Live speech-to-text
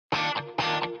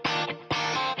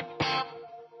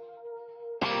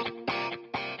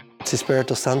It's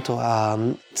Espírito Santo.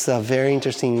 It's a very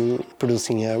interesting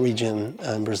producing region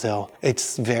in Brazil.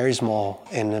 It's very small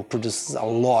and it produces a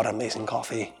lot of amazing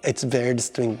coffee. It's very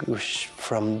distinguished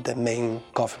from the main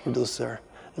coffee producer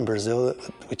in Brazil,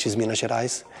 which is Minas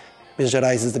Gerais. Minas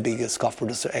Gerais is the biggest coffee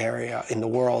producer area in the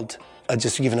world.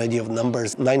 Just to give an idea of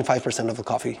numbers, 95% of the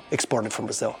coffee exported from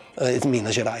Brazil is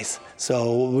Minas Gerais.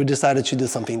 So we decided to do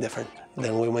something different.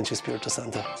 Then we went to Espírito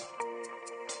Santo.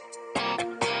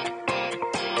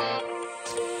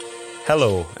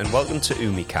 Hello and welcome to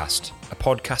UmiCast, a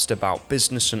podcast about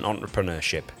business and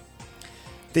entrepreneurship.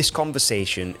 This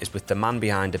conversation is with the man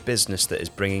behind a business that is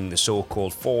bringing the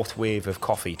so-called fourth wave of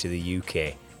coffee to the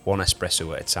UK, one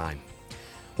espresso at a time.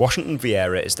 Washington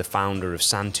Vieira is the founder of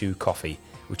Santu Coffee,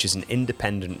 which is an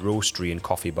independent roastery and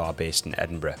coffee bar based in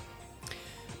Edinburgh.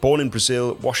 Born in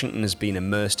Brazil, Washington has been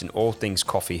immersed in all things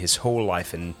coffee his whole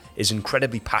life and is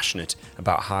incredibly passionate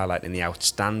about highlighting the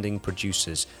outstanding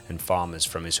producers and farmers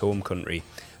from his home country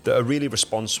that are really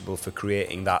responsible for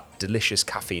creating that delicious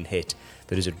caffeine hit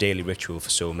that is a daily ritual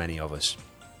for so many of us.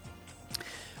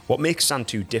 What makes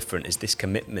Santu different is this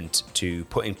commitment to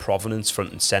putting provenance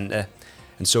front and centre.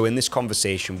 And so in this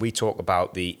conversation, we talk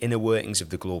about the inner workings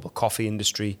of the global coffee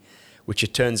industry, which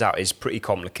it turns out is pretty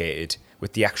complicated,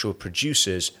 with the actual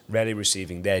producers rarely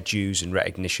receiving their dues and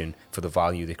recognition for the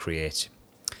value they create.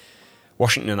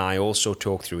 Washington and I also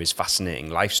talk through his fascinating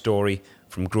life story,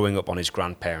 from growing up on his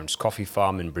grandparents' coffee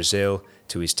farm in Brazil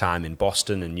to his time in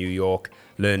Boston and New York,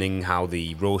 learning how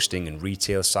the roasting and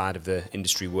retail side of the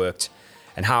industry worked,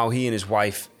 and how he and his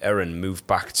wife, Erin, moved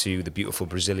back to the beautiful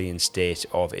Brazilian state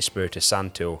of Espírito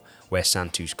Santo, where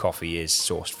Santu's coffee is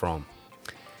sourced from.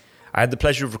 I had the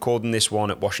pleasure of recording this one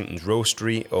at Washington's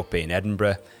Roastery up in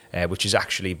Edinburgh, which is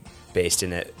actually based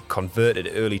in a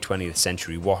converted early 20th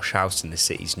century wash house in the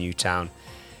city's new town.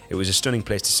 It was a stunning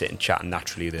place to sit and chat, and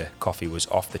naturally the coffee was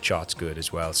off the charts good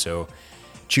as well. So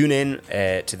tune in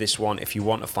to this one if you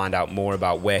want to find out more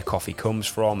about where coffee comes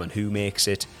from and who makes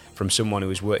it, from someone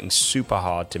who is working super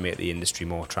hard to make the industry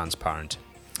more transparent.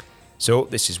 So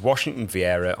this is Washington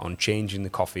Vieira on changing the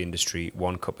coffee industry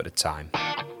one cup at a time.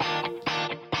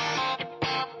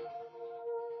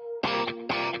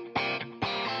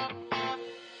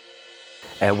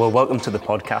 Well, welcome to the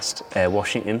podcast,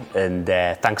 Washington, and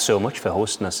thanks so much for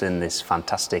hosting us in this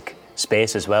fantastic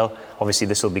space as well. Obviously,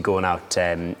 this will be going out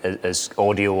as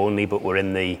audio only, but we're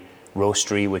in the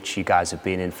roastery, which you guys have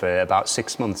been in for about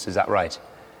 6 months. Is that right?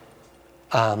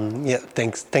 Yeah,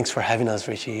 thanks for having us,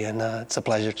 Richie, and it's a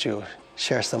pleasure to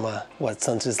share some what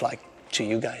Santu is like to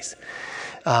you guys.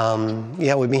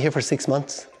 Yeah, we've been here for 6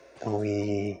 months, and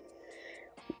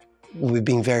we've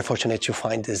been very fortunate to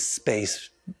find this space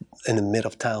in the middle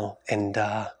of town, and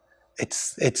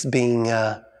it's been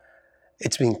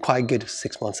quite good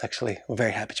 6 months actually. We're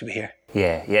very happy to be here.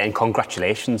 Yeah, and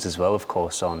congratulations as well, of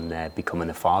course, on becoming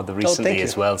a father recently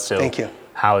as well. So thank you.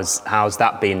 How's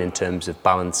that been in terms of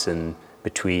balancing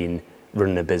between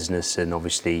running a business and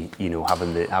obviously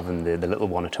having the little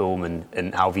one at home,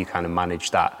 and how have you kind of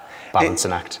managed that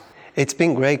balancing act? It's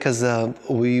been great because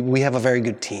we have a very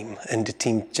good team, and the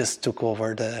team just took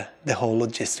over the whole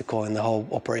logistical and the whole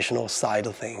operational side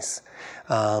of things.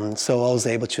 So I was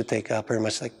able to take pretty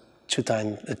much like 2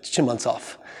 months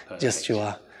off. Perfect. Just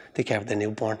to take care of the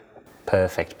newborn.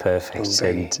 Perfect.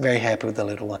 Very happy with the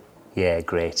little one. Yeah,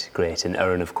 great. And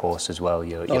Erin, of course, as well.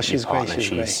 Your partner,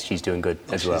 great. She's doing good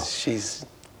as well.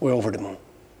 We're over the moon.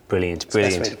 Brilliant. That's the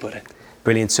best way to put it.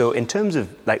 Brilliant. So in terms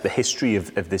of like the history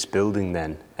of this building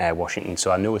then, Washington,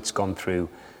 so I know it's gone through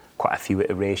quite a few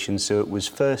iterations. So it was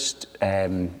first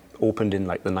opened in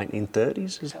like the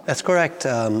 1930s, is that? That's correct.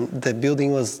 The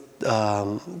building was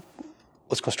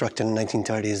constructed in the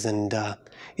 1930s, and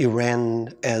it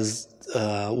ran as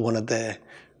one of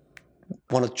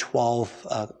 12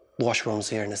 washrooms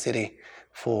here in the city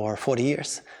for 40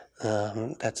 years.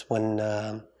 That's when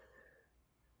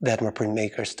the Edinburgh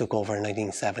printmakers took over in the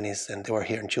 1970s, and they were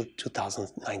here in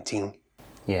 2019.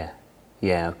 Yeah,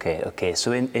 okay.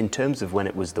 So in terms of when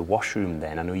it was the washroom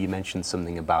then, I know you mentioned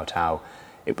something about how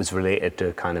it was related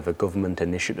to kind of a government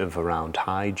initiative around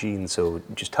hygiene. So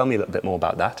just tell me a little bit more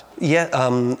about that. Yeah,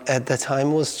 at the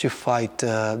time was to fight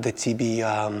the TB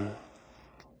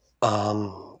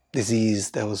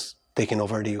disease that was taking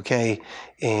over the UK,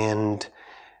 and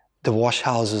the wash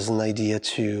house was an idea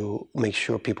to make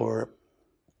sure people were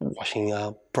washing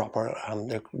proper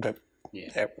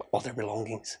all their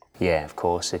belongings. Yeah, of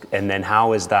course. And then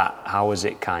how is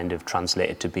it kind of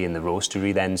translated to be in the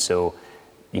roastery then? So,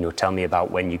 tell me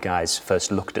about when you guys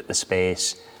first looked at the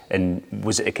space, and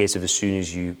was it a case of as soon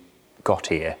as you got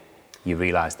here, you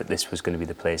realised that this was going to be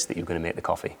the place that you were going to make the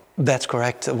coffee? That's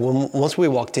correct. Once we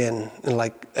walked in,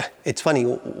 it's funny,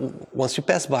 once you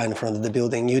pass by in front of the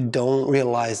building, you don't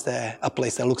realize that a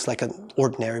place that looks like an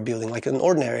ordinary building, like an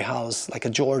ordinary house, like a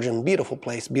Georgian, beautiful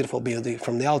place, beautiful building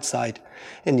from the outside,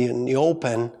 and you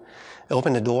open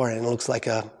the door and it looks like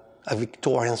a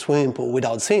Victorian swimming pool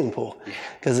without swimming pool,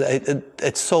 because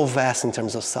it's so vast in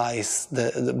terms of size,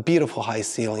 the beautiful high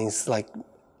ceilings,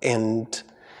 and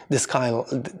the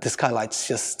skylight's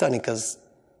just stunning because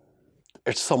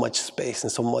there's so much space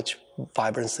and so much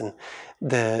vibrance, and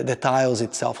the tiles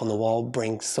itself on the wall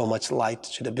bring so much light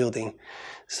to the building.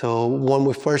 So when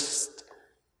we first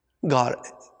got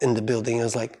in the building, it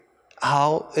was like,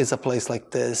 how is a place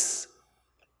like this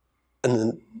in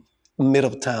the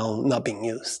middle of town not being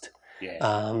used?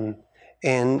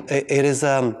 And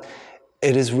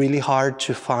it is really hard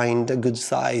to find a good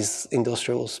size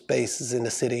industrial spaces in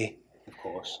the city. Of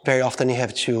course. Very often you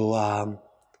have to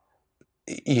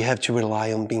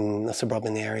rely on being a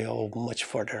suburban area or much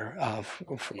further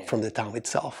from the town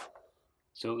itself.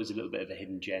 So it was a little bit of a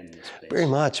hidden gem, this place. Very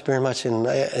much.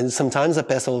 And sometimes I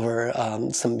pass over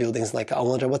some buildings, like I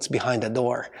wonder what's behind the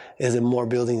door. Is it more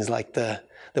buildings like the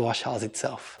wash house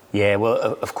itself? Yeah, well,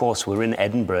 of course, we're in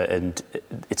Edinburgh, and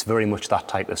it's very much that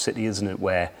type of city, isn't it,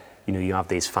 where you have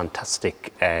these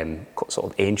fantastic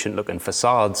sort of ancient-looking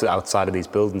facades outside of these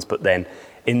buildings, but then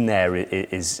in there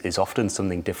is often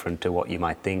something different to what you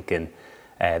might think. And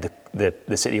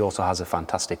the city also has a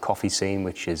fantastic coffee scene,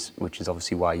 which is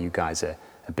obviously why you guys are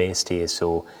based here.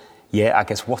 So, yeah, I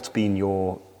guess what's been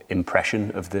your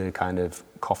impression of the kind of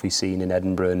coffee scene in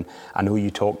Edinburgh? And I know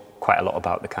you talk quite a lot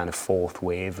about the kind of fourth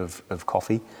wave of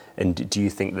coffee. And do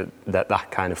you think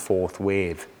that kind of fourth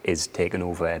wave is taking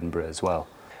over Edinburgh as well?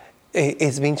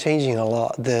 It's been changing a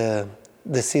lot. The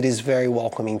city is very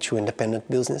welcoming to independent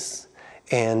business,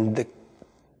 and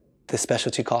the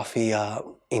specialty coffee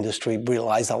industry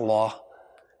relies a lot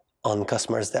on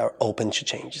customers that are open to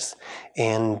changes.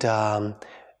 And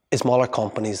smaller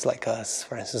companies like us,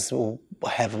 for instance, will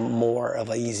have more of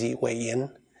an easy way in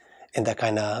that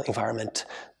kind of environment.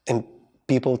 And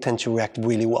people tend to react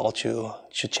really well to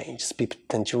changes. People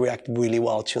tend to react really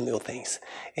well to new things.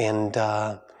 And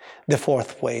the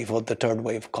fourth wave or the third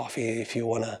wave of coffee, if you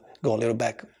want to go a little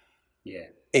back,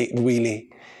 it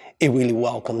really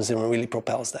welcomes and really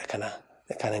propels that kind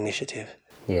of initiative.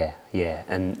 Yeah.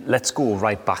 And let's go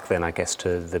right back then, I guess,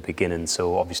 to the beginning.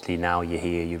 So obviously now you're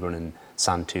here, you're running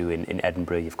Santu in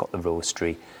Edinburgh, you've got the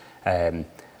roastery.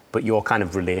 But your kind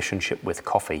of relationship with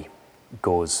coffee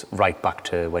goes right back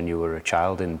to when you were a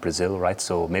child in Brazil, right?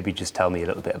 So maybe just tell me a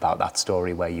little bit about that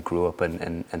story, where you grew up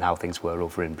and how things were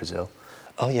over in Brazil.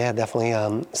 Oh yeah, definitely.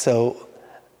 So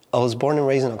I was born and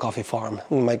raised on a coffee farm,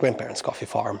 my grandparents' coffee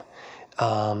farm.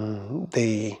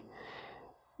 They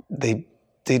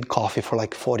did coffee for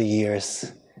like 40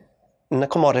 years, in a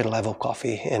commodity level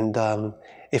coffee. And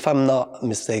if I'm not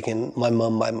mistaken, my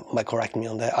mom might correct me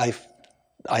on that.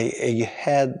 I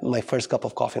had my first cup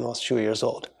of coffee when I was 2 years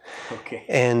old. Okay.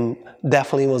 And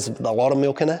definitely was a lot of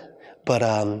milk in it, but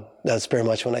that's pretty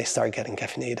much when I started getting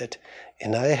caffeinated.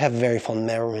 And I have very fond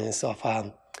memories of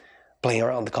playing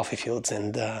around the coffee fields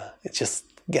and it's just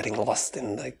getting lost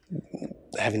and like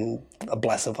having a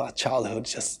blast of a childhood,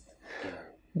 just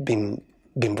being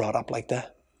brought up like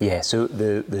that. Yeah, so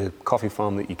the coffee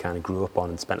farm that you kind of grew up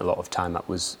on and spent a lot of time at,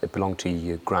 it belonged to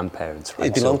your grandparents, right?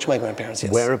 It belonged to my grandparents,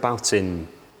 yes. Whereabouts in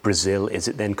Brazil is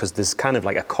it then? Because there's kind of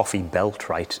like a coffee belt,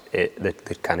 right,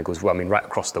 that kind of goes, well, I mean, right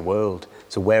across the world.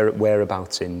 So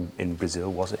whereabouts in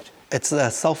Brazil was it? It's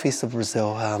southeast of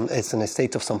Brazil. It's in the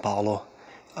state of São Paulo.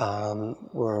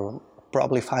 We're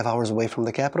probably 5 hours away from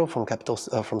the capital, from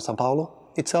São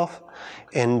Paulo itself.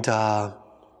 And it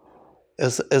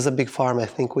was a big farm. I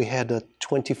think we had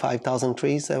 25,000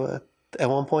 trees at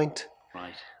one point,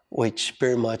 right, which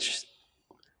very much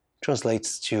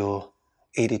translates to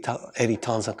 80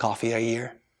 tons of coffee a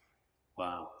year.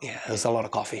 Wow. Yeah, it was a lot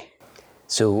of coffee.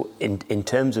 So in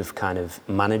terms of kind of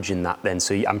managing that then,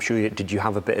 so I'm sure, did you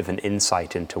have a bit of an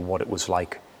insight into what it was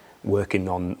like working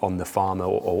on the farm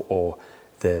or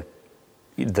the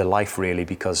life really?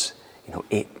 Because,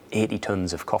 80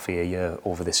 tons of coffee a year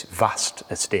over this vast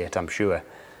estate, I'm sure.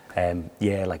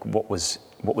 Like what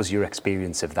was your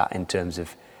experience of that in terms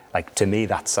of, like, to me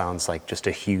that sounds like just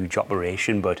a huge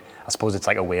operation, but I suppose it's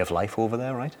like a way of life over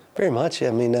there, right? Very much.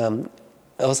 I mean,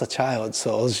 I was a child,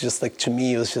 so it was just like, to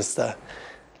me, it was just, I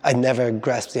never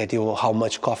grasped the idea of how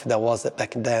much coffee that was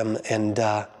back then. And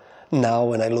now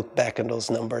when I look back at those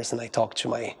numbers and I talk to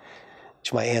my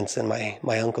aunts and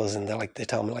my uncles, and they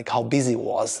tell me like how busy it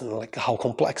was and like how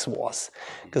complex it was,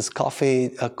 because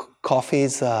coffee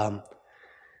is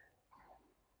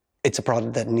it's a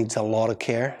product that needs a lot of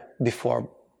care before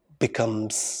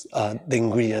becomes the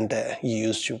ingredient that you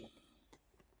use to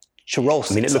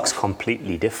roast. I mean, it itself. looks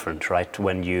completely different, right?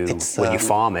 When you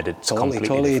farm it, it's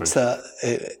completely different.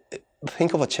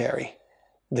 Think of a cherry,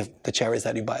 the cherries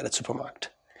that you buy at the supermarket.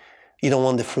 You don't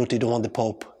want the fruit, you don't want the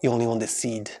pulp, you only want the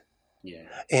seed. Yeah.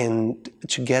 And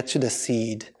to get to the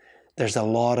seed, there's a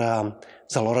lot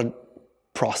of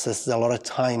process, a lot of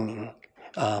timing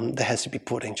that has to be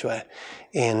put into it,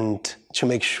 and to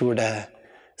make sure the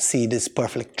seed is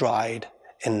perfectly dried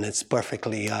and it's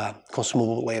perfectly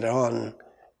consumable later on,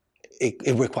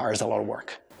 it requires a lot of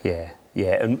work. Yeah.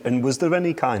 And was there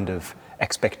any kind of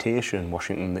expectation in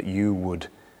Washington that you would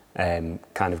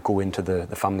kind of go into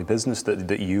the family business,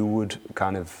 that you would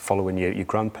kind of follow in your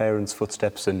grandparents'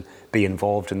 footsteps and be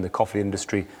involved in the coffee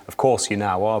industry? Of course you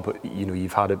now are, but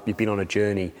you've been on a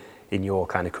journey in your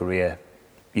kind of career,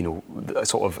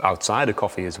 sort of outside of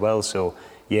coffee as well. So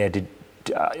yeah,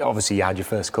 obviously you had your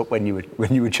first cup when you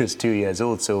were just 2 years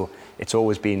old, so it's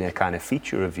always been a kind of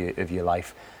feature of your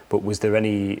life. But was there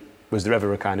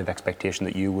ever a kind of expectation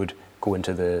that you would go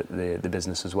into the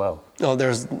business as well? No, there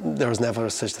was never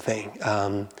such a thing.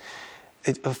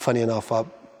 Funny enough,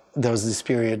 there was this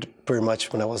period pretty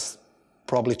much when I was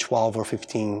probably 12 or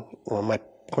 15, when my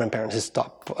grandparents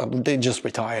they just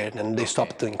retired and they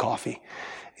stopped doing coffee.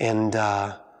 And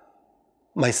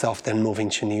myself then moving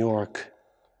to New York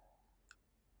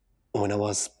when I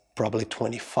was probably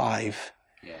 25,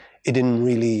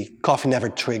 coffee never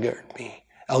triggered me.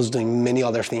 I was doing many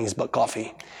other things but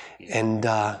coffee. And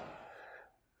I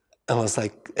was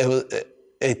like,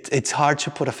 it's hard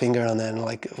to put a finger on it and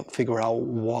like figure out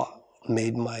what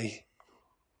made my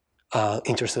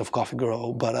interest of coffee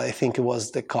grow. But I think it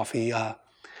was the coffee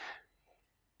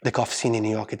scene in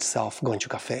New York itself, going to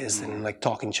cafes and like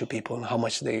talking to people and how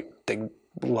much they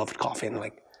loved coffee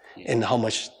and how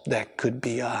much that could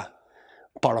be a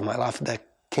part of my life that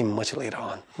came much later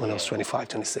on when I was 25,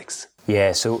 26.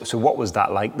 Yeah, so what was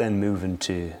that like then, moving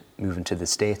to the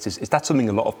States? Is that something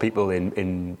a lot of people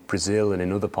in Brazil and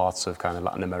in other parts of kind of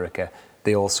Latin America,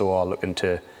 they also are looking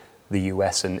to the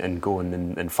US and going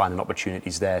and finding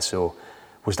opportunities there? So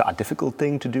was that a difficult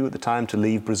thing to do at the time, to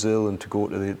leave Brazil and to go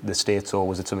to the States, or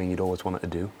was it something you'd always wanted to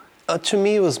do? To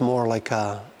me, it was more like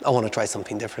I want to try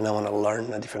something different. I want to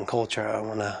learn a different culture. I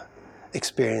want to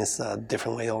experience a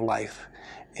different way of life.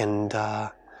 And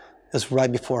it was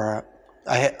right before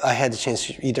I had the chance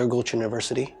to either go to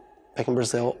university back in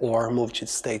Brazil or move to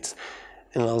the States.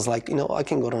 And I was like, I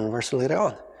can go to university later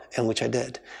on, and which I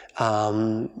did.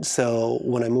 So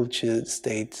when I moved to the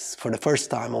States for the first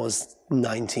time, I was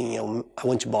 19. I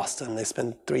went to Boston. I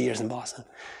spent 3 years in Boston.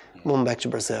 Went back to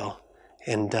Brazil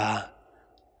and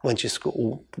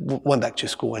went back to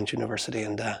school, went to university,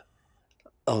 and I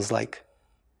was like,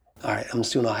 all right, I'm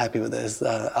still not happy with this.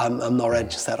 I'm not ready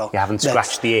to settle. You haven't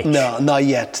scratched the itch? No, not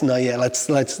yet.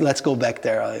 Let's go back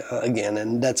there again.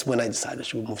 And that's when I decided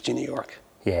to move to New York.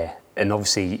 Yeah, and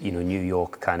obviously, New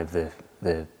York, kind of the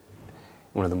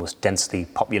one of the most densely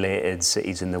populated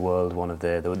cities in the world, one of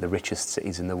the richest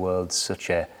cities in the world, such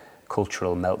a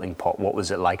cultural melting pot. What was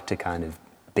it like to kind of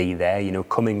be there?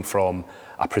 Coming from,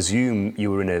 I presume you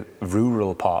were in a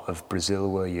rural part of Brazil,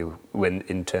 were you,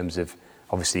 in terms of,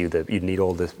 obviously you'd need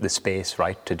all the space,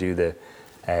 right, to do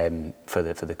for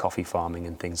the coffee farming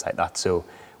and things like that. So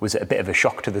was it a bit of a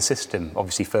shock to the system,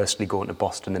 obviously firstly going to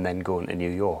Boston and then going to New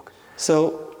York?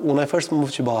 So when I first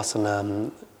moved to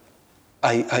Boston,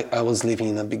 I was living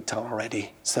in a big town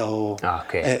already. So,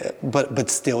 okay. But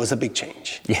still, it's a big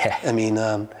change. Yeah. I mean,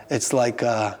 it's like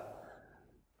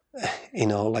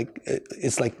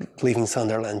it's like leaving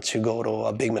Sunderland to go to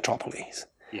a big metropolis.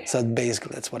 Yeah. So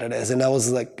basically, that's what it is. And I was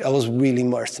really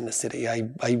immersed in the city. I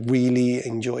really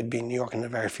enjoyed being in New York in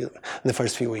the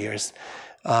first few years.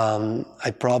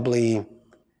 I probably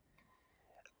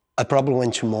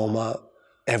went to MoMA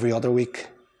every other week.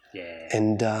 Yeah.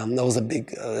 And that was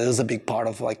a big part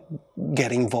of like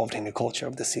getting involved in the culture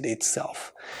of the city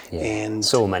itself. Yeah. And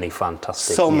so many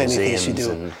fantastic museums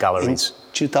and galleries.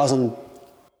 In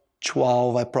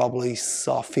 2012, I probably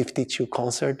saw 52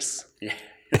 concerts. Yeah.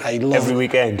 I love every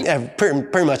weekend.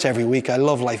 Pretty much every week. I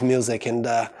love live music, and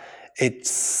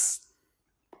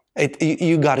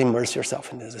you got to immerse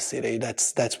yourself into the city.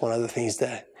 That's one of the things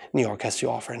that New York has to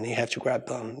offer, and you have to grab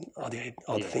all the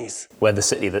things. We're the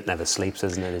city that never sleeps,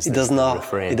 isn't it? It does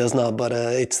not. It does not. But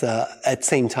it's at the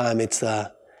same time, it's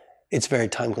very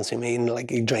time consuming.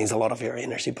 Like it drains a lot of your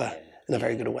energy, but in a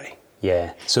very good way.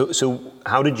 Yeah. So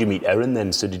how did you meet Erin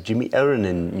then? So did you meet Erin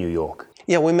in New York?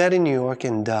 Yeah, we met in New York,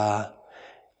 and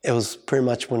it was pretty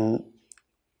much when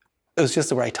it was just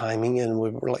the right timing, and we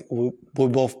were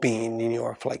both been in New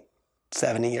York for like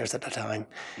 70 years at a time,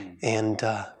 and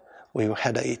we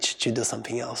had an itch to do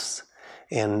something else,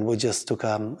 and we just took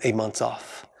 8 months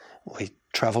off. We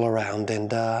travel around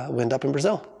and went up in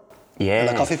Brazil, Yeah.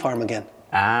 on a coffee farm again.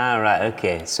 Ah, right,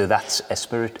 okay. So that's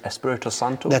Espirito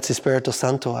Santo? That's Espirito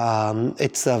Santo.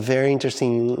 It's a very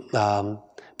interesting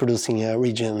producing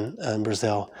region in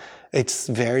Brazil. It's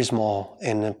very small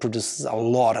and it produces a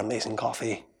lot of amazing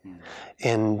coffee.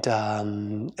 And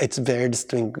it's very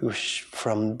distinguished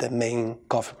from the main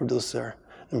coffee producer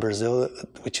in Brazil,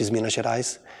 which is Minas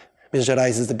Gerais. Minas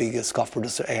Gerais is the biggest coffee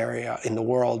producer area in the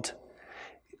world.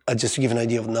 Just to give an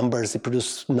idea of numbers, it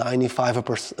produces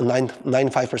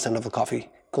 95% of the coffee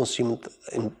consumed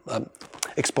and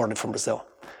exported from Brazil.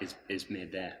 Is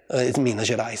made there. It's Minas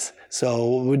Gerais.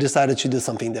 So we decided to do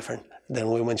something different.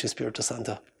 Then we went to Espirito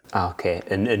Santo. Okay,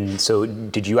 and so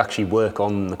did you actually work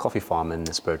on the coffee farm in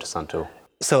Espirito Santo?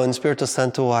 So in Espirito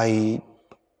Santo, I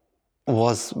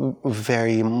was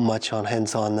very much on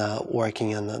hands-on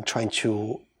working and trying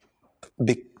to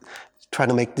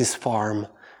make this farm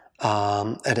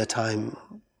at a time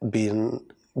being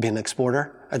an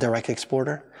exporter, a direct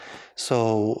exporter.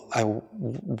 So I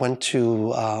went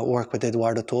to work with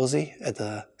Eduardo Tosi at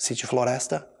the Sítio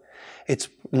Floresta.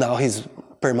 Now he's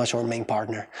pretty much our main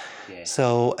partner. Yeah.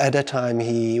 So at that time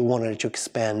he wanted to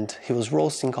expand. He was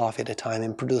roasting coffee at the time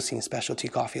and producing specialty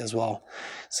coffee as well.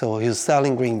 So he was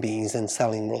selling green beans and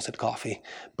selling roasted coffee,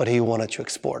 but he wanted to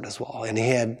export as well. And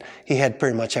he had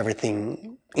pretty much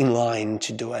everything in line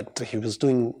to do it. He was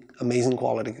doing amazing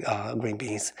quality green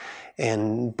beans,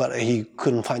 but he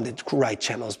couldn't find the right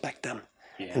channels back then.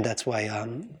 Yeah. And that's why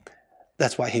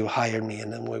he hired me,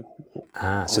 and then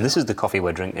so this is the coffee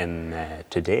we're drinking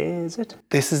today, is it?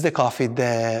 This is the coffee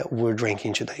that we're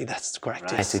drinking today. That's correct.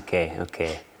 Right. Yes.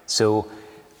 Okay. So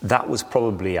that was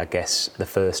probably, I guess, the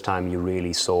first time you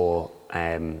really saw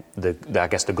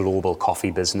the global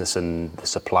coffee business and the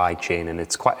supply chain, and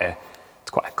it's quite a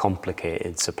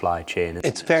complicated supply chain.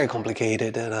 It's very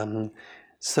complicated, and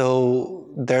so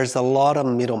there's a lot of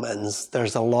middlemen.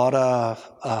 There's a lot of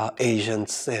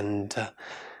agents, and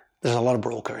there's a lot of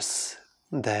brokers.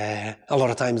 A lot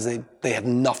of times they have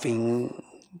nothing,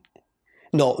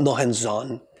 no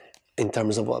hands-on in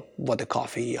terms of what the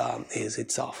coffee is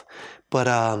itself. But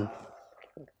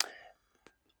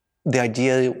the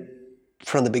idea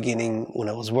from the beginning when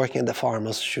I was working at the farm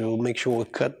was to make sure we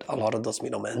cut a lot of those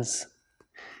middlemen.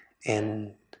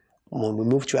 And when we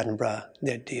moved to Edinburgh,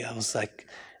 the idea was like,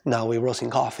 now we're roasting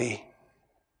coffee,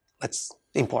 let's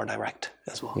import direct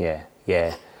as well. Yeah.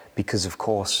 Because of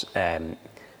course,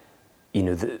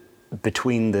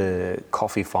 between the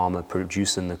coffee farmer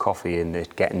producing the coffee and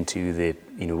it getting to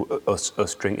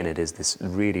us drinking it is this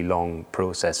really long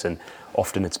process, and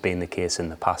often it's been the case in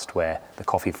the past where the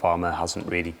coffee farmer hasn't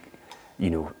really,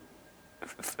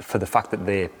 for the fact that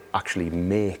they actually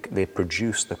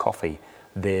produce the coffee,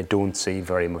 they don't see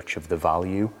very much of the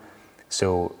value.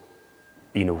 So,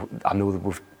 I know that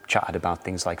we've chatted about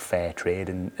things like fair trade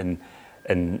and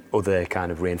other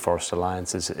kind of rainforest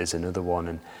alliances is another one.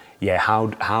 And yeah,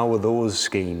 how are those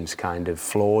schemes kind of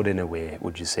flawed in a way,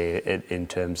 would you say, in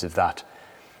terms of that,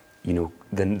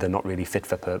 they're not really fit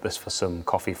for purpose for some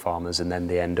coffee farmers, and then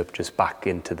they end up just back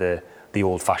into the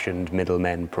old-fashioned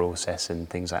middlemen process and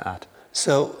things like that?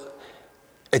 So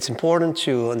it's important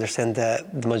to understand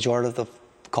that the majority of the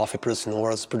coffee produced in the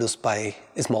world is produced by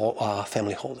small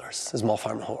family holders, small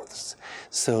farm holders.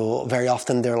 So very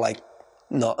often they're like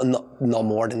not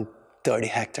more than 30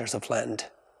 hectares of land.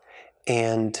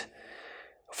 And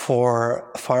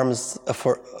for farms,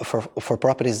 for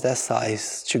properties that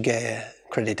size to get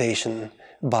accreditation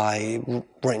by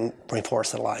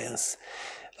Rainforest Alliance,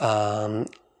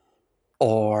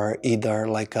 or either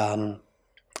like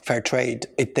fair trade,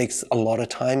 it takes a lot of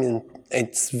time and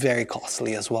it's very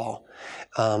costly as well.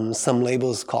 Some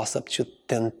labels cost up to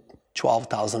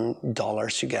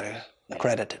 $12,000 to get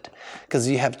accredited, because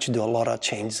you have to do a lot of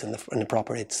changes in the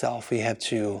property itself.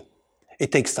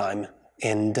 It takes time,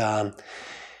 and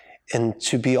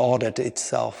to be audited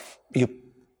itself, you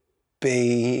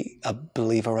pay, I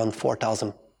believe, around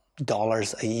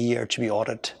 $4,000 a year to be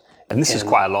audited. And this is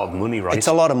quite a lot of money, right? It's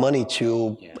a lot of money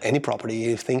to any property.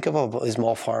 You think of a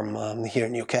small farm here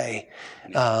in UK,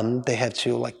 they have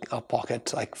to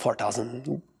pocket like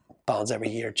 £4,000 every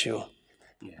year to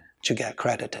get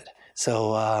accredited.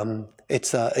 So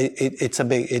it's a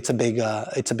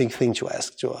big thing to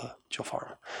ask to a farm,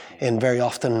 and very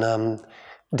often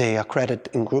they accredit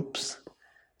in groups.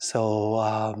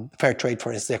 So fair trade,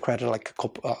 for instance, they accredit like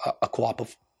a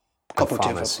cooperative, a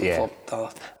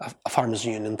farmers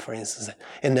union, for instance,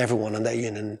 and everyone in that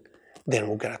union then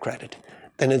will get accredited.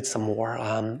 then it's a more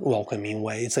welcoming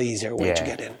way. It's an easier way to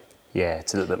get in. Yeah,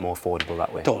 it's a little bit more affordable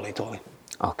that way. Totally.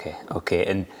 Okay.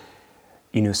 And,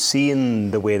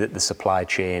 seeing the way that the supply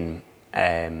chain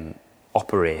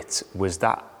operates, was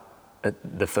that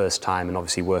the first time, and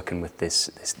obviously working with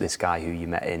this guy who you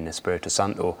met in Espirito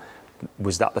Santo,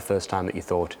 was that the first time that you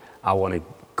thought, I want to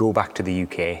go back to the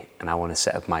UK and I want to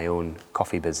set up my own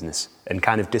coffee business and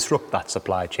kind of disrupt that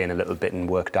supply chain a little bit and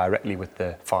work directly with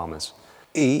the farmers?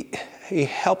 It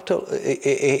helped.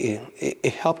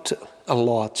 It helped a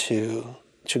lot to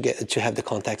have the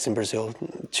contacts in Brazil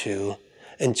to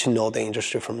know the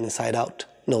industry from inside out,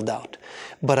 no doubt.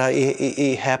 But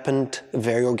it happened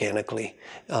very organically.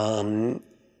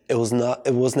 It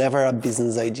was never a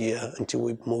business idea until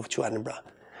we moved to Edinburgh.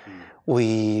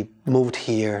 We moved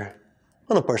here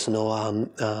on a personal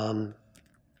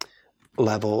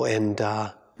level, and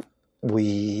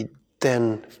we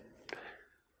then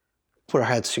put our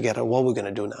heads together. What are we going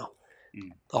to do now?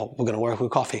 Oh, we're going to work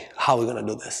with coffee. How are we going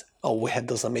to do this? Oh, we have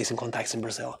those amazing contacts in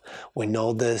Brazil. We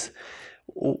know this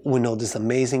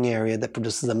amazing area that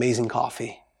produces amazing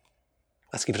coffee.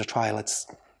 Let's give it a try.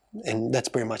 And that's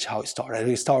pretty much how it started.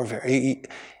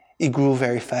 It grew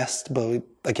very fast, but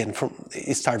again,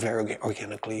 it started very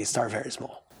organically. It started very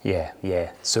small.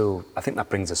 Yeah. So I think that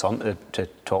brings us on to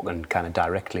talking kind of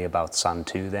directly about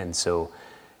San2 then. So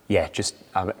yeah, just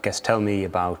I guess tell me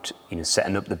about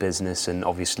setting up the business, and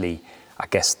obviously I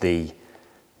guess the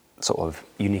sort of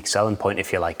unique selling point,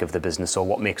 if you like, of the business, or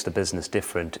what makes the business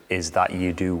different, is that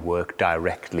you do work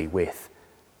directly with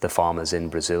the farmers in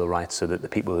Brazil, right? So that the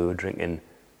people who are drinking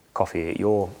coffee at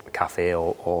your cafe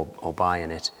or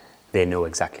buying it, they know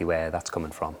exactly where that's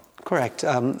coming from. Correct.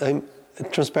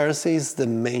 Transparency is the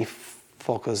main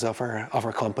focus of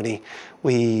our company.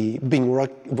 We've been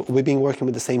working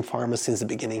with the same farmers since the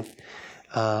beginning.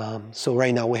 So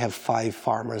right now we have 5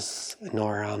 farmers in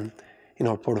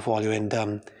our portfolio,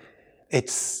 and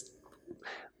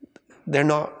they're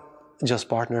not just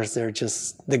partners; they're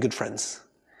good friends.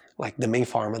 Like the main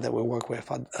farmer that we work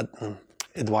with,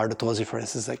 Eduardo Tosi, for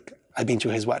instance. Like I've been to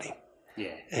his wedding,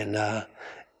 and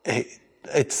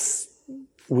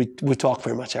we talk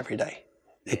very much every day.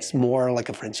 It's more like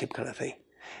a friendship kind of thing.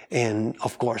 And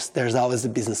of course, there's always the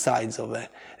business sides of it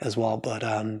as well. But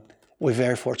we're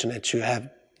very fortunate to have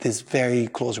this very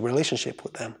close relationship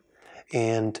with them.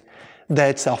 And that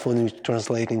itself, when we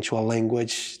translate into a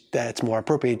language that's more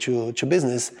appropriate to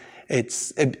business,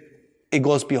 it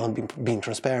goes beyond being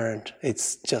transparent.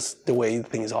 It's just the way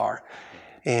things are.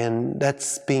 And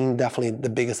that's been definitely the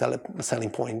biggest selling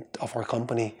point of our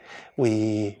company.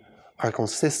 We are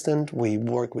consistent. We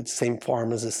work with the same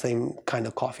farmers, the same kind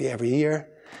of coffee every year,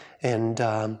 and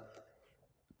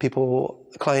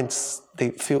clients,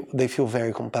 they feel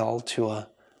very compelled to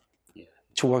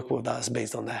work with us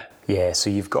based on that. Yeah. So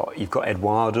you've got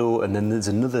Eduardo, and then there's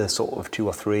another sort of 2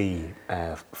 or 3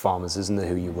 farmers, isn't there,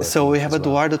 who you work with? So we have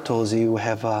Eduardo Tosi, we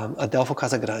have Adelfo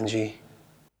Casagrande,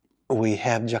 we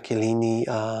have Jaqueline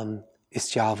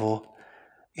Estiavo,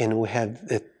 and we have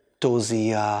the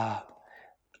Tosi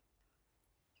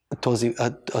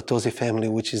family,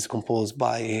 which is composed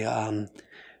by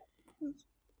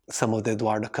some of the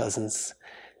Eduardo cousins,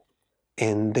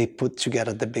 and they put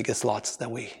together the biggest lots that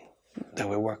we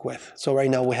work with. So right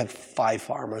now we have 5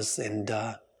 farmers, and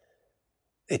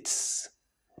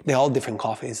they're all different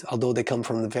coffees, although they come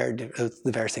from the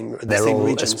same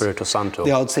regions. Espirito Santo.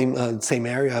 They're all the same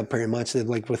area, pretty much. They're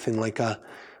like within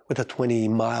with a 20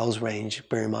 miles range,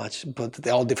 pretty much. But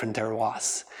they're all different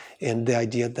terroirs, and the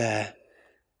idea that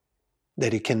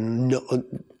you can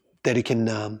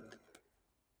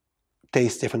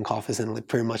taste different coffees, and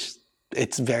pretty much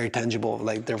it's very tangible.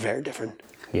 Like they're very different.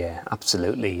 Yeah,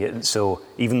 absolutely. So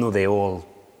even though they all,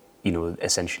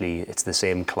 essentially it's the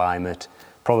same climate,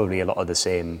 probably a lot of the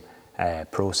same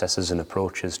processes and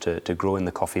approaches to growing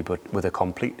the coffee, but with a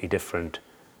completely different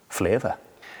flavour.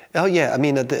 Oh yeah, I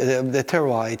mean the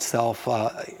terroir itself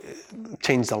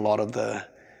changed a lot of the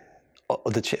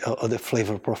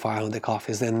flavor profile of the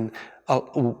coffees, and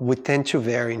we tend to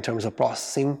vary in terms of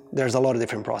processing. There's a lot of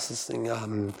different processing.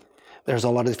 There's a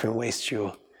lot of different ways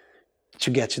to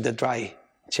get to the dry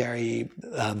cherry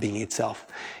bean itself,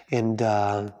 and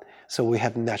so we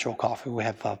have natural coffee, we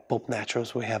have pulp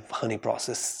naturals, we have honey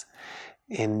processed,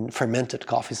 and fermented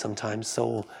coffee sometimes.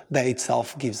 So that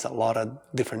itself gives a lot of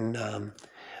different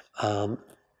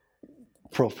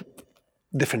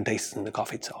different tastes in the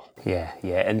coffee itself. Yeah,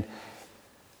 and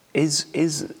is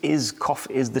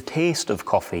the taste of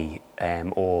coffee,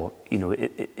 or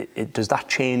does that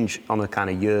change on a kind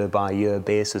of year by year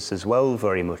basis as well?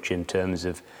 Very much in terms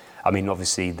of, I mean,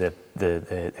 obviously the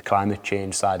climate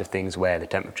change side of things, where the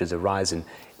temperatures are rising.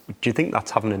 Do you think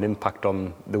that's having an impact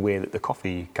on the way that the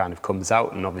coffee kind of comes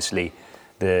out, and obviously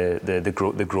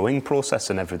the growing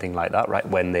process and everything like that, right?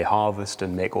 When they harvest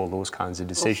and make all those kinds of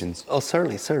decisions. Oh,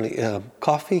 certainly.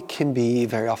 Coffee can be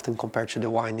very often compared to the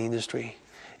wine industry,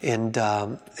 and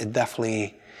it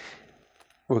definitely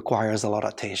requires a lot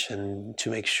of attention to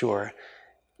make sure,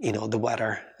 the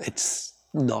weather, it's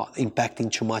not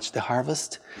impacting too much the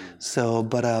harvest. So,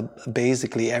 but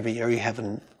basically every year you have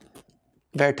a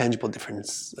very tangible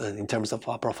difference in terms of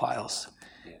profiles.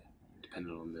 Yeah,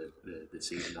 depending on the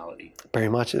seasonality. Very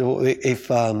much. If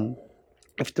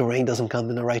the rain doesn't come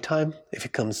in the right time, if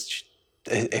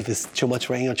it's too much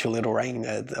rain or too little rain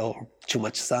or too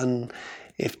much sun,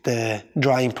 if the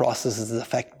drying process is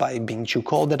affected by being too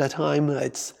cold at a time,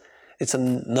 it's a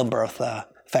number of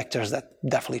factors that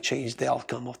definitely change the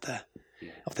outcome of the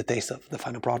taste of the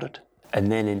final product. And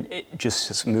then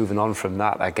just moving on from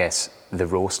that, I guess the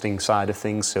roasting side of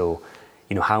things. So,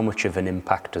 how much of an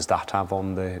impact does that have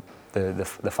on the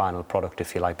final product,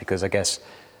 if you like? Because I guess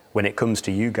when it comes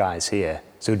to you guys here,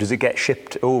 so does it get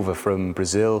shipped over from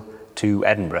Brazil to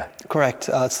Edinburgh? Correct.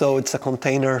 So it's a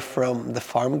container from the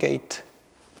farm gate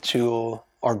to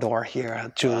our door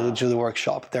here to the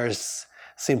workshop. There's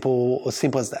simple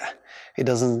as that. It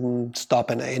doesn't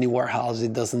stop in any warehouse.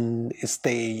 It doesn't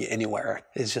stay anywhere.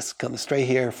 It just comes straight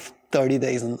here, 30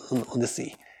 days on the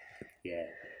sea. Yeah.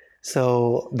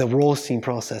 So the roasting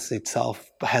process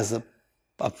itself has a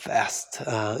vast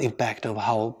impact of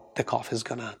how the coffee is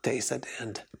gonna taste at the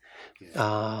end.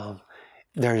 Yeah.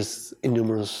 There's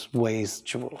numerous ways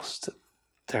to roast.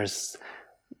 There's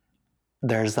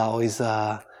always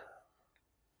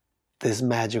this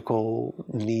magical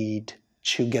need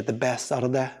to get the best out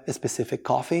of that specific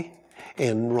coffee,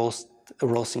 and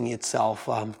roasting itself.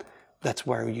 That's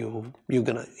where you're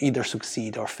gonna either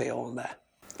succeed or fail on that.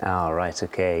 Oh, right.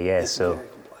 Okay. Yeah. It's so very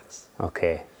complex.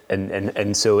 Okay.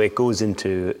 And so it goes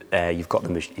into you've got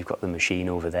the machine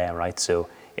over there, right? So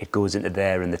it goes into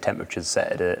there, and the temperature's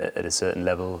set at a certain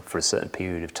level for a certain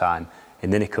period of time,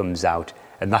 and then it comes out,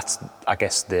 and that's, I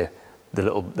guess, the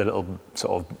little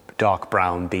sort of dark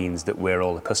brown beans that we're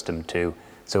all accustomed to.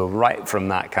 So right from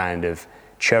that kind of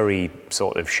cherry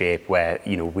sort of shape, where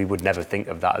we would never think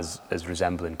of that as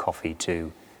resembling coffee,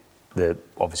 to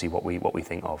obviously what we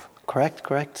think of.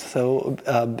 Correct. So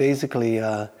basically,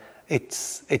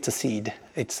 it's a seed.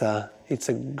 It's a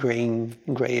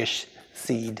grayish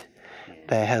seed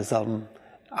that has a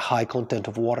high content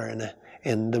of water in it.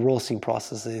 And the roasting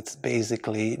process, it's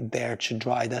basically there to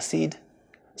dry the seed,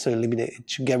 so to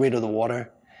get rid of the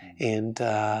water, and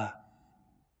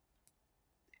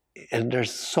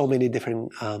there's so many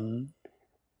different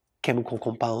chemical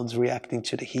compounds reacting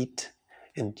to the heat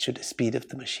and to the speed of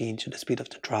the machine, to the speed of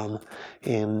the drum,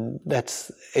 and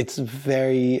it's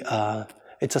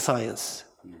a science.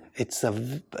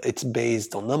 It's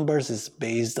based on numbers. It's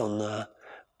based on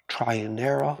try and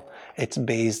error. It's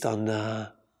based on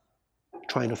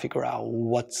trying to figure out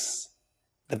what's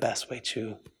the best way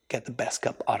to get the best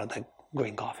cup out of the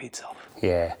green coffee itself.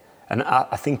 Yeah, and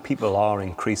I think people are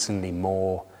increasingly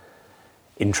more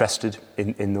interested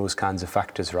in those kinds of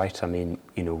factors, right? I mean,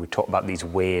 we talk about these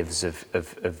waves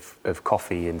of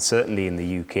coffee, and certainly in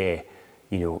the UK,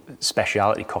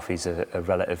 specialty coffees are a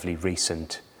relatively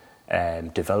recent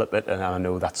development, and I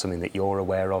know that's something that you're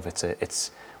aware of.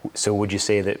 So would you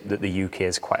say that the UK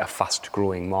is quite a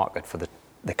fast-growing market for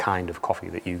the kind of coffee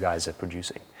that you guys are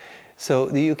producing? So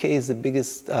the UK is the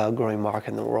biggest growing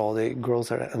market in the world. It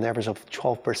grows at an average of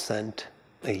 12%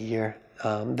 a year.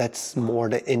 That's more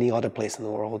than any other place in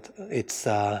the world. It's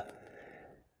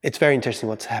very interesting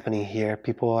what's happening here.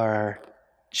 People are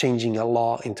changing a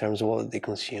lot in terms of what they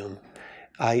consume.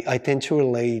 I tend to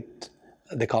relate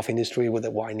the coffee industry with the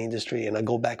wine industry, and I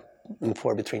go back and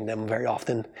forth between them very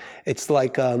often. It's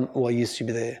like what used to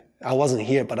be I wasn't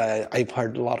here, but I've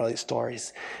heard a lot of these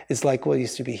stories. It's like what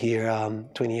used to be here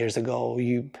 20 years ago.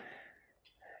 You'd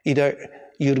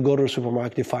go to a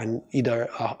supermarket to find either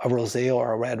a rosé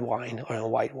or a red wine or a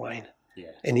white wine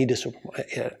in any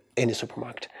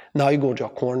supermarket. Now you go to a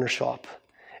corner shop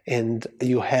and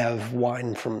you have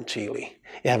wine from Chile,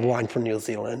 you have wine from New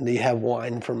Zealand, you have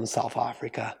wine from South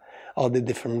Africa, all the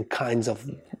different kinds of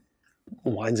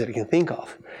wines that you can think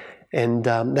of. And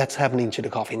that's happening to the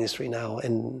coffee industry now,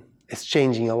 and it's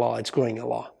changing a lot, it's growing a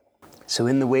lot. So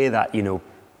in the way that,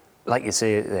 like you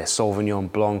say,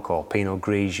 Sauvignon Blanc or Pinot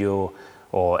Grigio,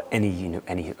 or any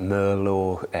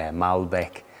Merlot,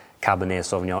 Malbec, Cabernet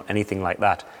Sauvignon, anything like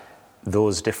that,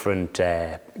 those different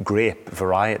grape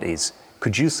varieties,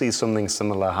 could you see something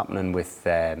similar happening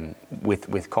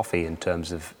with coffee in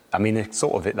terms of I mean, that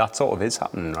sort of is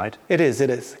happening, right? It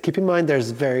is. Keep in mind,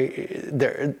 there's variations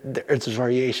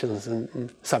in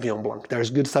Sauvignon Blanc.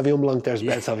 There's good Sauvignon Blanc, there's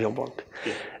bad Sauvignon Blanc.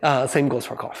 Yeah. Same goes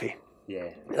for coffee. Yeah.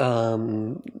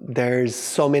 There's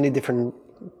so many different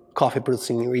coffee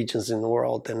producing regions in the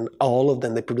world, and all of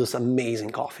them, they produce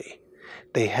amazing coffee.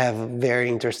 They have very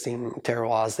interesting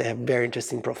terroirs, they have very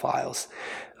interesting profiles.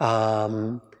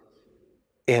 And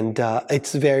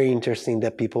it's very interesting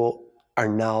that people are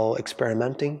now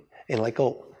experimenting and like,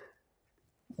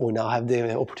 we now have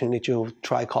the opportunity to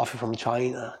try coffee from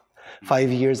China.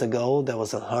 5 years ago, that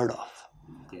was unheard of.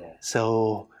 Yeah.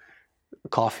 So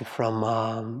coffee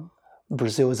from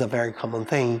Brazil is a very common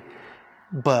thing,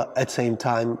 but at the same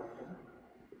time,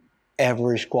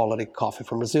 average quality coffee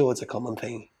from Brazil is a common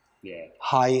thing. Yeah.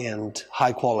 High-end,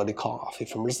 high-quality coffee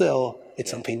from Brazil,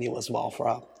 it's something new as well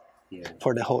for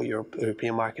the whole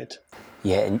European market.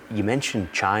 Yeah, and you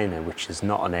mentioned China, which is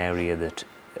not an area that,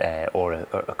 or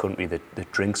a country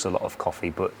that drinks a lot of coffee,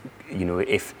 but you know,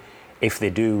 if they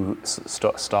do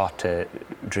start to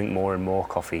drink more and more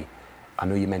coffee, I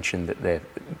know you mentioned that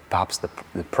perhaps the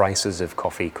prices of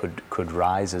coffee could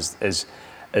rise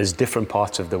as different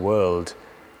parts of the world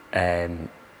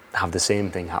have the same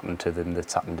thing happen to them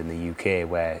that's happened in the UK,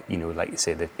 where, you know, like you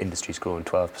say, the industry's growing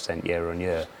 12% year on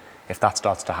year. If that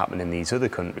starts to happen in these other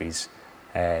countries,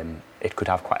 it could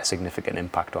have quite a significant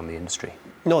impact on the industry.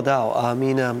 No doubt. I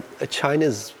mean,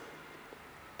 China's,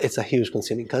 it's a huge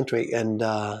consuming country, and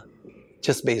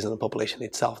just based on the population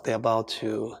itself, they're about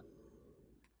to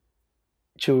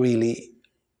really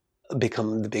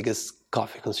become the biggest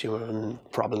coffee consumer in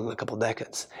probably in a couple of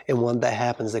decades. And when that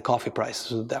happens, the coffee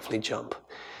prices will definitely jump.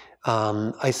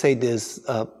 I say this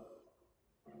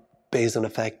based on the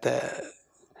fact that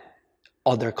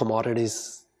other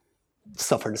commodities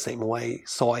suffer the same way.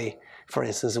 Soy, for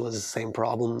instance, was the same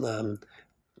problem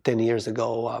 10 years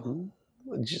ago.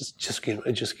 Just give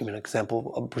me an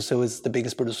example. Brazil is the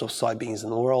biggest producer of soybeans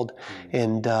in the world,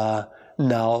 and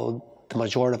now the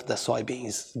majority of the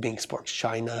soybeans being exported to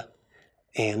China,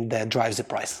 and that drives the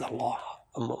prices a lot,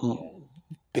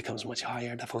 becomes much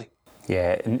higher, definitely.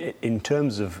 Yeah, in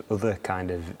terms of other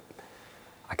kind of,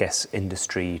 I guess,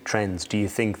 industry trends, do you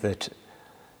think that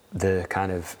the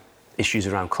kind of issues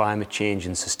around climate change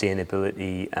and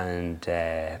sustainability and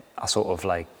a sort of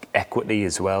like equity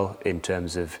as well, in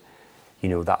terms of, you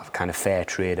know, that kind of fair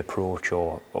trade approach,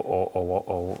 or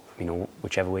you know,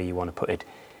 whichever way you want to put it,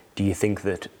 do you think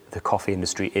that the coffee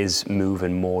industry is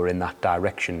moving more in that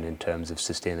direction in terms of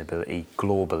sustainability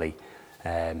globally?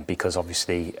 Because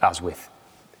obviously, as with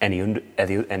any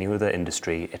other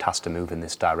industry, it has to move in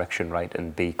this direction, right,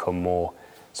 and become more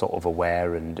sort of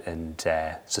aware and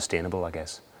sustainable, I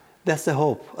guess. That's the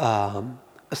hope.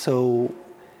 So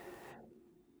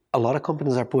a lot of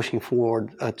companies are pushing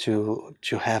forward to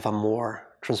have a more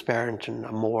transparent and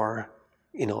a more,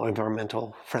 you know,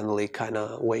 environmental friendly kind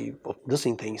of way of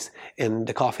producing things. In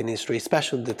the coffee industry,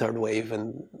 especially the third wave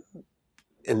and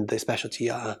in the specialty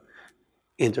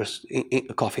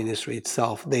coffee industry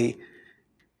itself,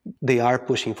 they are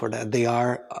pushing for that. They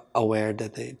are aware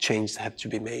that the changes have to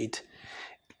be made,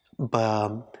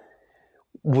 but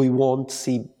we won't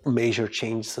see major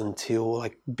changes until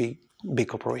like big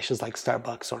corporations like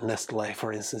Starbucks or Nestle,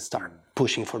 for instance, start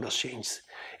pushing for those changes.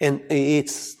 And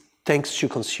it's thanks to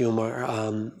consumer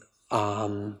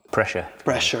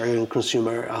pressure and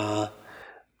consumer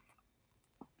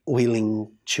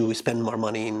willing to spend more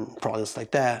money in products like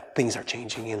that. Things are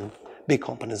changing, and big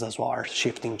companies as well are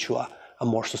shifting to a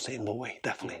more sustainable way,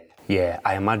 definitely. Yeah,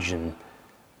 I imagine,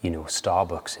 you know,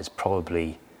 Starbucks is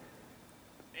probably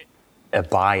a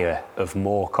buyer of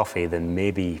more coffee than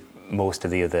maybe most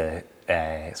of the other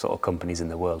sort of companies in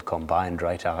the world combined,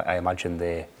 right? I imagine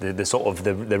the sort of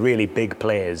the really big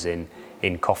players in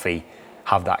coffee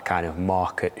have that kind of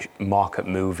market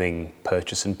moving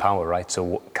purchasing power, right?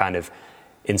 So kind of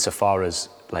insofar as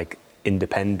like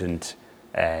independent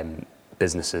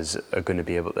businesses are going to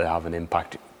be able to have an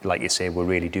impact, like you say, we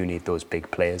really do need those big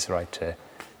players, right, to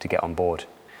get on board.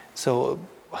 So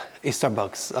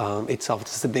Starbucks itself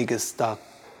is the biggest.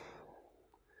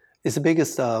 It's the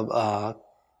biggest. How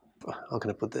can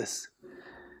I put this?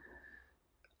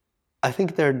 I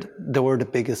think they were the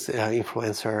biggest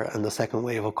influencer in the second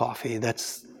wave of coffee.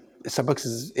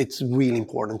 Starbucks it's really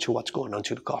important to what's going on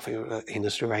to the coffee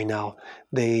industry right now.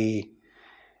 They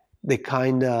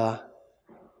kind of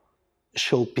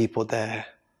show people that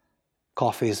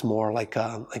coffee is more like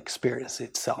an experience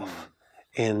itself,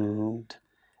 and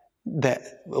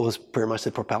that was pretty much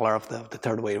the propeller of the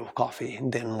third wave of coffee.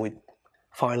 And then we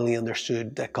finally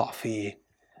understood that coffee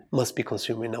must be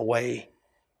consumed in a way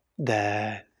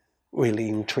that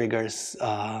really triggers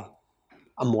a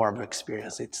more of an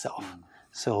experience itself.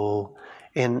 So,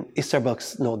 and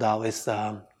Starbucks, no doubt, is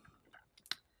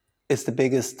the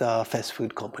biggest fast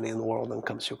food company in the world when it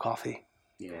comes to coffee.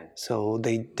 Yeah. So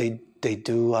they do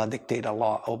dictate a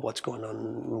lot of what's going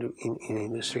on in the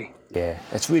industry. Yeah,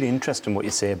 it's really interesting what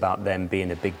you say about them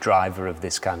being a big driver of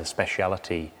this kind of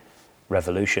specialty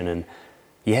revolution. And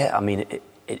yeah, I mean,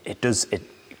 it does.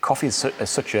 Coffee is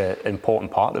such an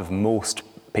important part of most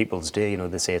people's day. You know,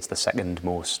 they say it's the second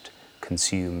most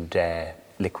consumed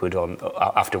liquid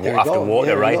after water,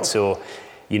 yeah, right? So,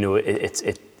 you know,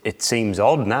 it seems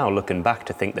odd now looking back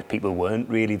to think that people weren't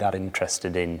really that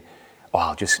interested in, oh,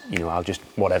 I'll just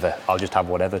have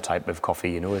whatever type of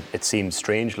coffee. You know, it seems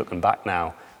strange looking back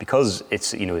now because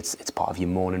it's part of your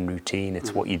morning routine.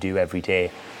 It's what you do every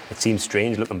day. It seems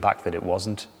strange looking back that it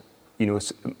wasn't. You know,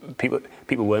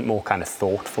 people weren't more kind of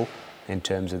thoughtful in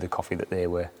terms of the coffee that they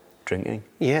were drinking.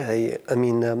 Yeah, I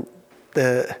mean,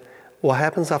 what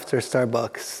happens after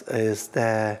Starbucks is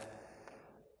that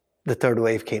the third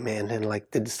wave came in and like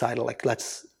they decided like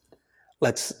let's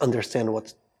understand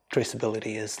what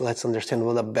traceability is. Let's understand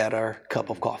what a better cup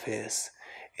of coffee is,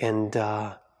 and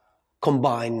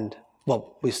combined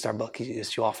what with Starbucks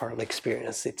is to offer the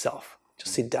experience itself.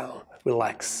 Just sit down,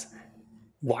 relax,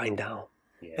 wind down.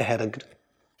 Yeah.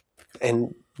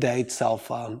 And that itself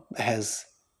has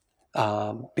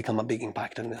become a big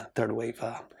impact in the third wave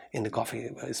in the coffee,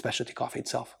 specialty coffee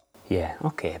itself. Yeah.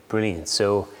 Okay. Brilliant.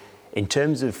 So, in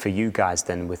terms of for you guys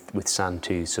then with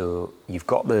San2, so you've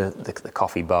got the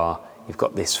coffee bar, you've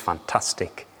got this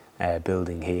fantastic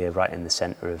building here right in the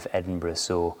centre of Edinburgh.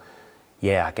 So,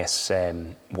 yeah, I guess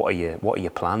what are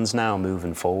your plans now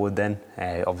moving forward then?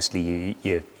 Obviously,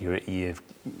 you've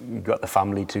got the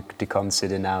family to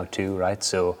consider now too, right?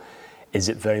 So, is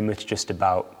it very much just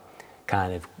about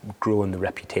kind of growing the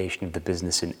reputation of the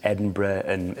business in Edinburgh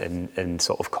and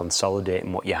sort of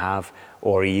consolidating what you have,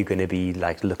 or are you going to be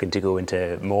like looking to go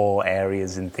into more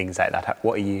areas and things like that?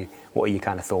 What are your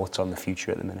kind of thoughts on the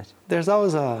future at the minute? There's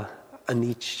always a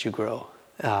niche to grow,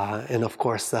 and of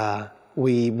course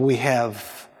we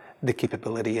have the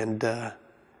capability and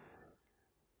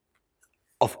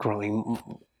of growing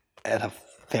at a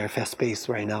very fast pace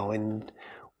right now, and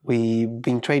we've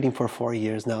been trading for 4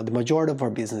 years now. The majority of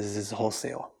our business is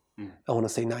wholesale. I want to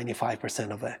say 95%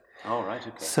 of it. Oh, right,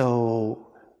 okay. So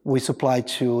we supply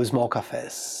to small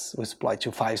cafes, we supply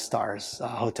to 5 stars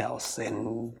hotels,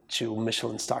 and to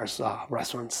Michelin stars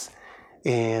restaurants.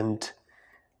 And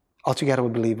altogether, we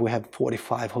believe we have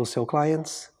 45 wholesale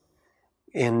clients.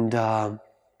 And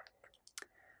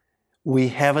we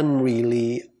haven't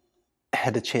really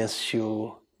had a chance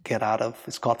to get out of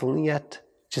Scotland yet,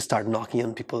 to start knocking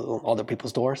on other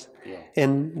people's doors. Yeah.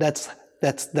 And that's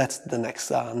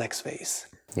the next phase.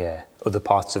 Yeah, other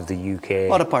parts of the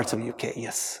UK. Other parts of the UK,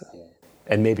 yes. Yeah.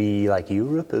 And maybe like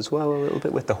Europe as well, a little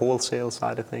bit with the wholesale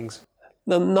side of things.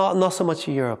 No, not so much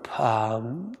Europe.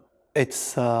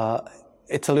 It's a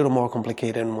little more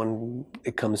complicated when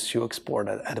it comes to export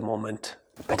at the moment.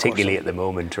 Particularly at the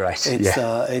moment, right?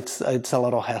 It's a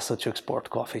lot of hassle to export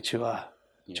coffee to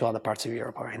other parts of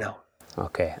Europe right now.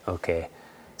 Okay.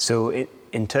 So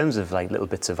in terms of like little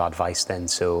bits of advice then,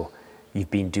 so you've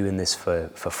been doing this for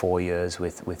 4 years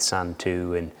with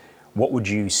San2, and what would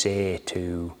you say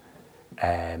to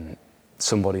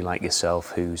somebody like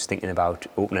yourself who's thinking about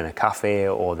opening a cafe,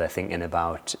 or they're thinking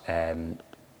about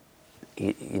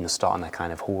starting a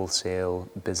kind of wholesale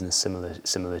business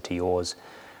similar to yours?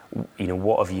 You know,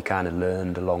 what have you kind of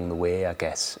learned along the way, I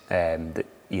guess, that,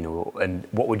 you know, and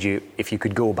what would you, if you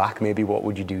could go back, maybe what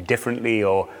would you do differently,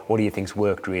 or what do you think's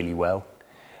worked really well?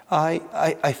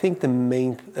 I think the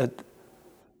main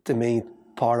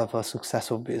part of a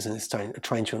successful business is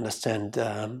trying to understand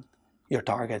your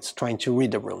targets, trying to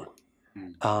read the room,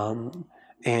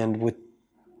 and with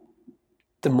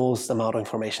the most amount of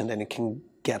information that you can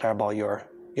get about your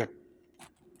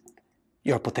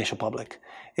potential public.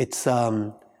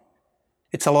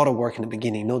 It's a lot of work in the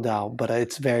beginning, no doubt, but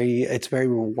it's very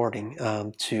rewarding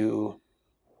to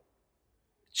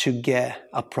get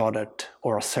a product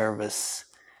or a service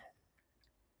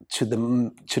to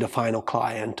the final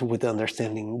client with the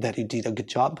understanding that you did a good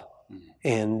job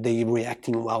and they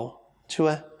reacting well to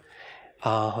it.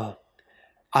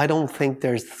 I don't think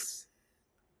there's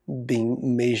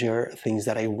been major things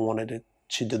that I wanted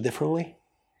to do differently.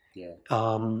 Yeah.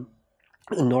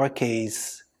 In our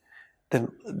case,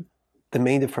 the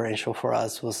main differential for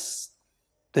us was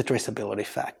the traceability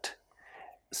fact.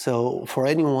 So for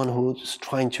anyone who's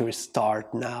trying to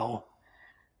start now,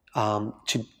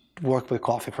 to work with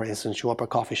coffee, for instance, to open a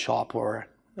coffee shop or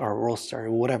or roaster,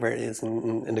 whatever it is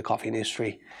in the coffee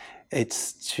industry.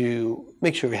 It's to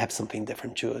make sure we have something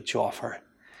different to offer,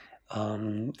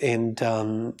 and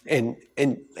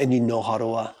you know how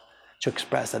to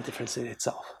express that difference in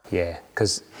itself. Yeah,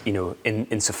 because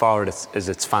insofar as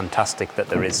it's fantastic that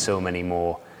there is so many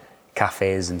more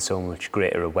cafes and so much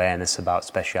greater awareness about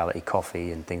specialty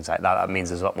coffee and things like that, that means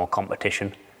there's a lot more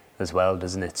competition as well,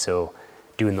 doesn't it? So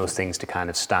doing those things to kind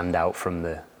of stand out from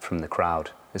the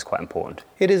crowd is quite important.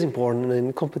 It is important,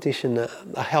 and competition,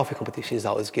 a healthy competition is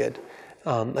always good.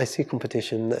 I see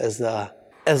competition as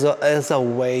a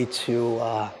way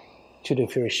to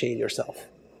differentiate yourself.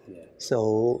 Yeah.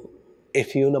 So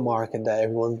if you're in a market that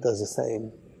everyone does the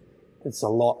same, it's a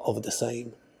lot of the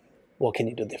same. What can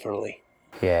you do differently?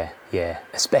 Yeah.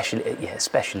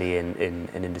 Especially in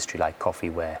an industry like coffee,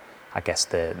 where I guess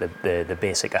the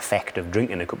basic effect of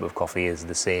drinking a cup of coffee is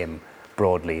the same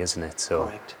broadly, isn't it? So.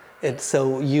 Correct. And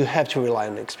so you have to rely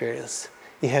on experience.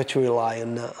 You have to rely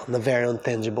on the very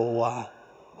intangible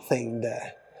thing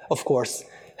that, of course,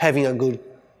 having a good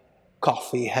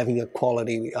coffee, having a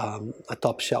quality, a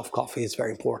top shelf coffee is very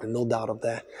important, no doubt of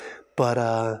that. But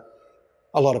a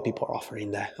lot of people are offering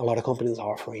that. A lot of companies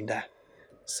are offering that.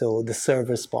 So the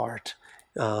service part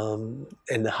and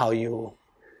how you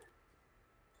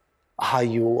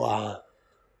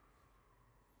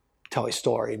tell a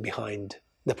story behind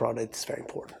the product is very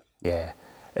important. Yeah,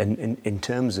 and in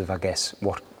terms of, I guess,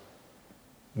 what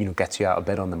gets you out of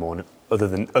bed on the morning, other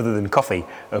than coffee,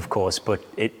 of course, but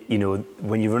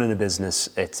when you're running a business,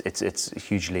 it's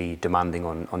hugely demanding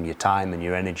on your time and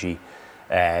your energy,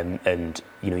 and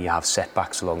you have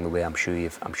setbacks along the way. I'm sure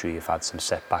you've had some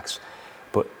setbacks,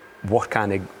 but what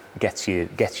kind of gets you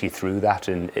through that?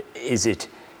 And is it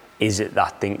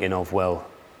that thinking of, well,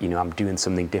 I'm doing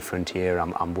something different here.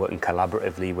 I'm working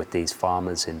collaboratively with these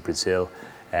farmers in Brazil.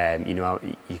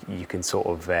 You can sort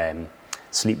of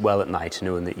sleep well at night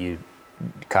knowing that you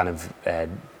kind of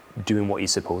doing what you're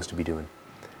supposed to be doing.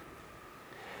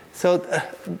 So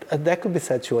that could be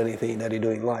said to anything that you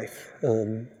do in life.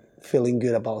 Feeling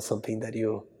good about something that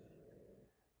you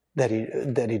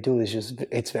do is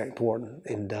it's very important.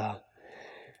 And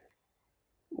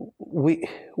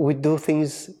we do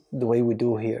things the way we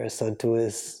do here at Santo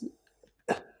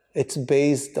it's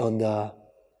based on the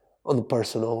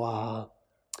personal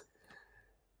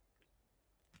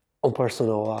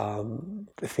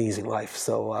things in life.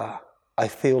 So I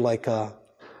feel like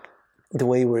the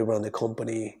way we run the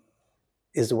company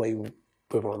is the way we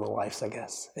run our lives, I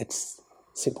guess. It's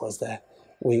simple as that.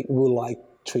 We like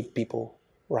treat people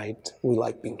right. We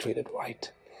like being treated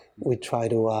right. We try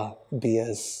to be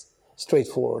as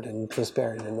straightforward and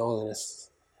transparent and honest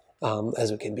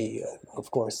as we can be, of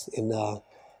course. And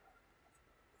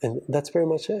that's very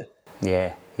much it.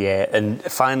 Yeah. And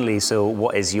finally, so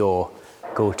what is your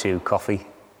go-to coffee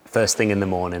first thing in the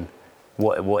morning?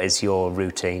 What is your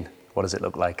routine? What does it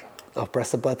look like? I'll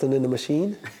press a button in the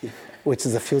machine, which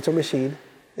is a filter machine,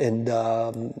 and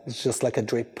it's just like a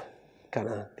drip kind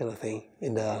of thing.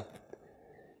 And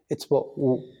it's what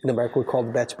in America we call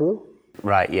batch brew.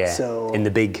 Right. Yeah. So in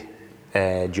the big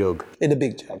jug. In the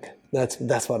big jug.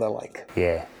 That's what I like.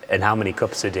 Yeah. And how many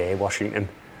cups a day, Washington?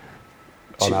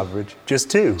 On average?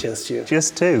 Just two? Just two.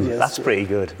 That's pretty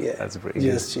good. Yeah. That's pretty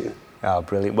good. Just two. Oh,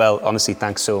 brilliant. Well, honestly,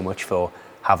 thanks so much for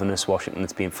having us, Washington.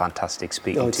 It's been fantastic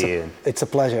speaking to you. It's a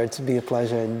pleasure. It's been a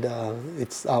pleasure, and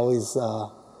it's always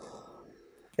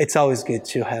good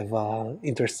to have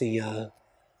interesting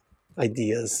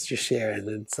ideas to share, and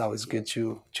it's always good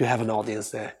to have an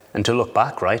audience there. And to look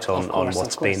back, right, on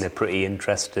what's been a pretty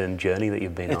interesting journey that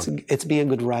you've been on. It's been a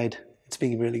good ride. It's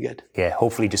been really good. Yeah,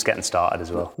 hopefully just getting started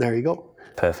as well. There you go.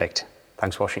 Perfect.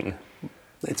 Thanks, Washington.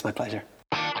 It's my pleasure.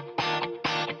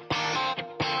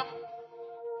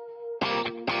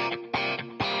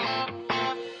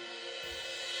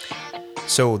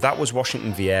 So that was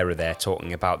Washington Vieira there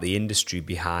talking about the industry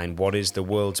behind what is the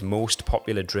world's most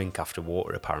popular drink after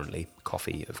water, apparently.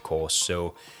 Coffee, of course.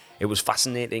 So it was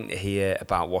fascinating to hear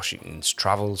about Washington's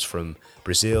travels from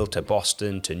Brazil to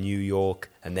Boston to New York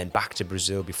and then back to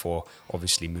Brazil before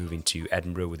obviously moving to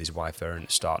Edinburgh with his wife Erin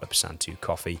to start up Santu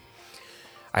Coffee.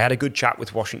 I had a good chat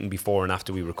with Washington before and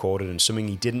after we recorded, and something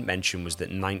he didn't mention was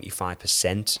that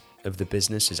 95% of the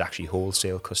business is actually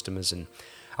wholesale customers, and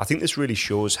I think this really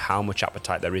shows how much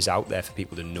appetite there is out there for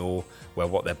people to know where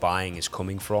what they're buying is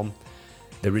coming from.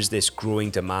 There is this growing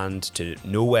demand to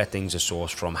know where things are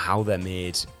sourced from, how they're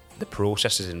made, the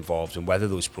processes involved, and whether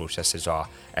those processes are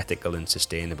ethical and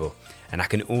sustainable. And I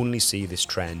can only see this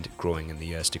trend growing in the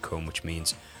years to come, which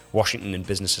means Washington and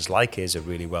businesses like his are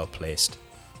really well placed.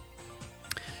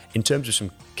 In terms of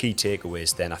some key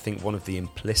takeaways then, I think one of the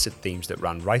implicit themes that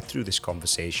ran right through this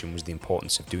conversation was the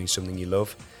importance of doing something you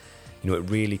love. It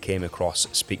really came across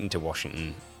speaking to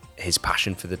Washington, his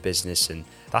passion for the business, and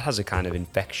that has a kind of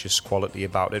infectious quality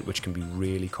about it, which can be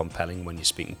really compelling when you're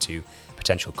speaking to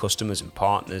potential customers and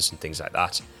partners and things like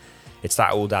that. It's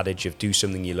that old adage of do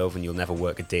something you love and you'll never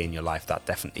work a day in your life. That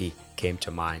definitely came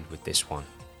to mind with this one.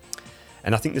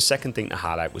 And I think the second thing to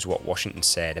highlight was what Washington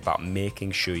said about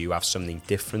making sure you have something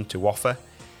different to offer.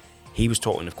 He was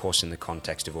talking, of course, in the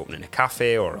context of opening a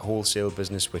cafe or a wholesale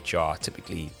business, which are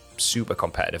typically super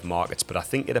competitive markets, but I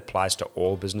think it applies to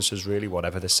all businesses really,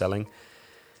 whatever they're selling.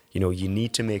 You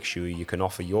need to make sure you can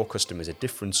offer your customers a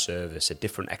different service, a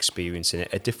different experience, and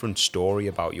a different story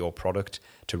about your product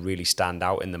to really stand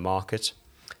out in the market.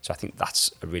 So I think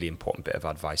that's a really important bit of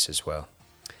advice as well.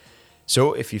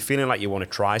 So if you're feeling like you want to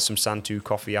try some Santu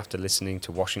coffee after listening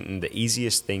to Washington, the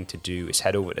easiest thing to do is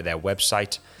head over to their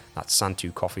website. That's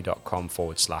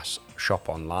santucoffee.com/shop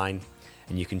online.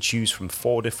 And you can choose from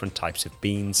 4 different types of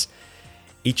beans,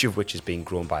 each of which is being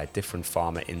grown by a different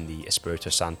farmer in the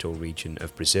Espírito Santo region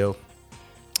of Brazil.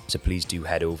 So please do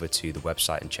head over to the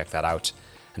website and check that out.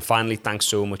 And finally, thanks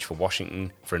so much for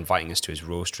Washington for inviting us to his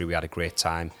roastery. We had a great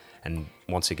time. And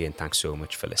once again, thanks so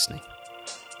much for listening.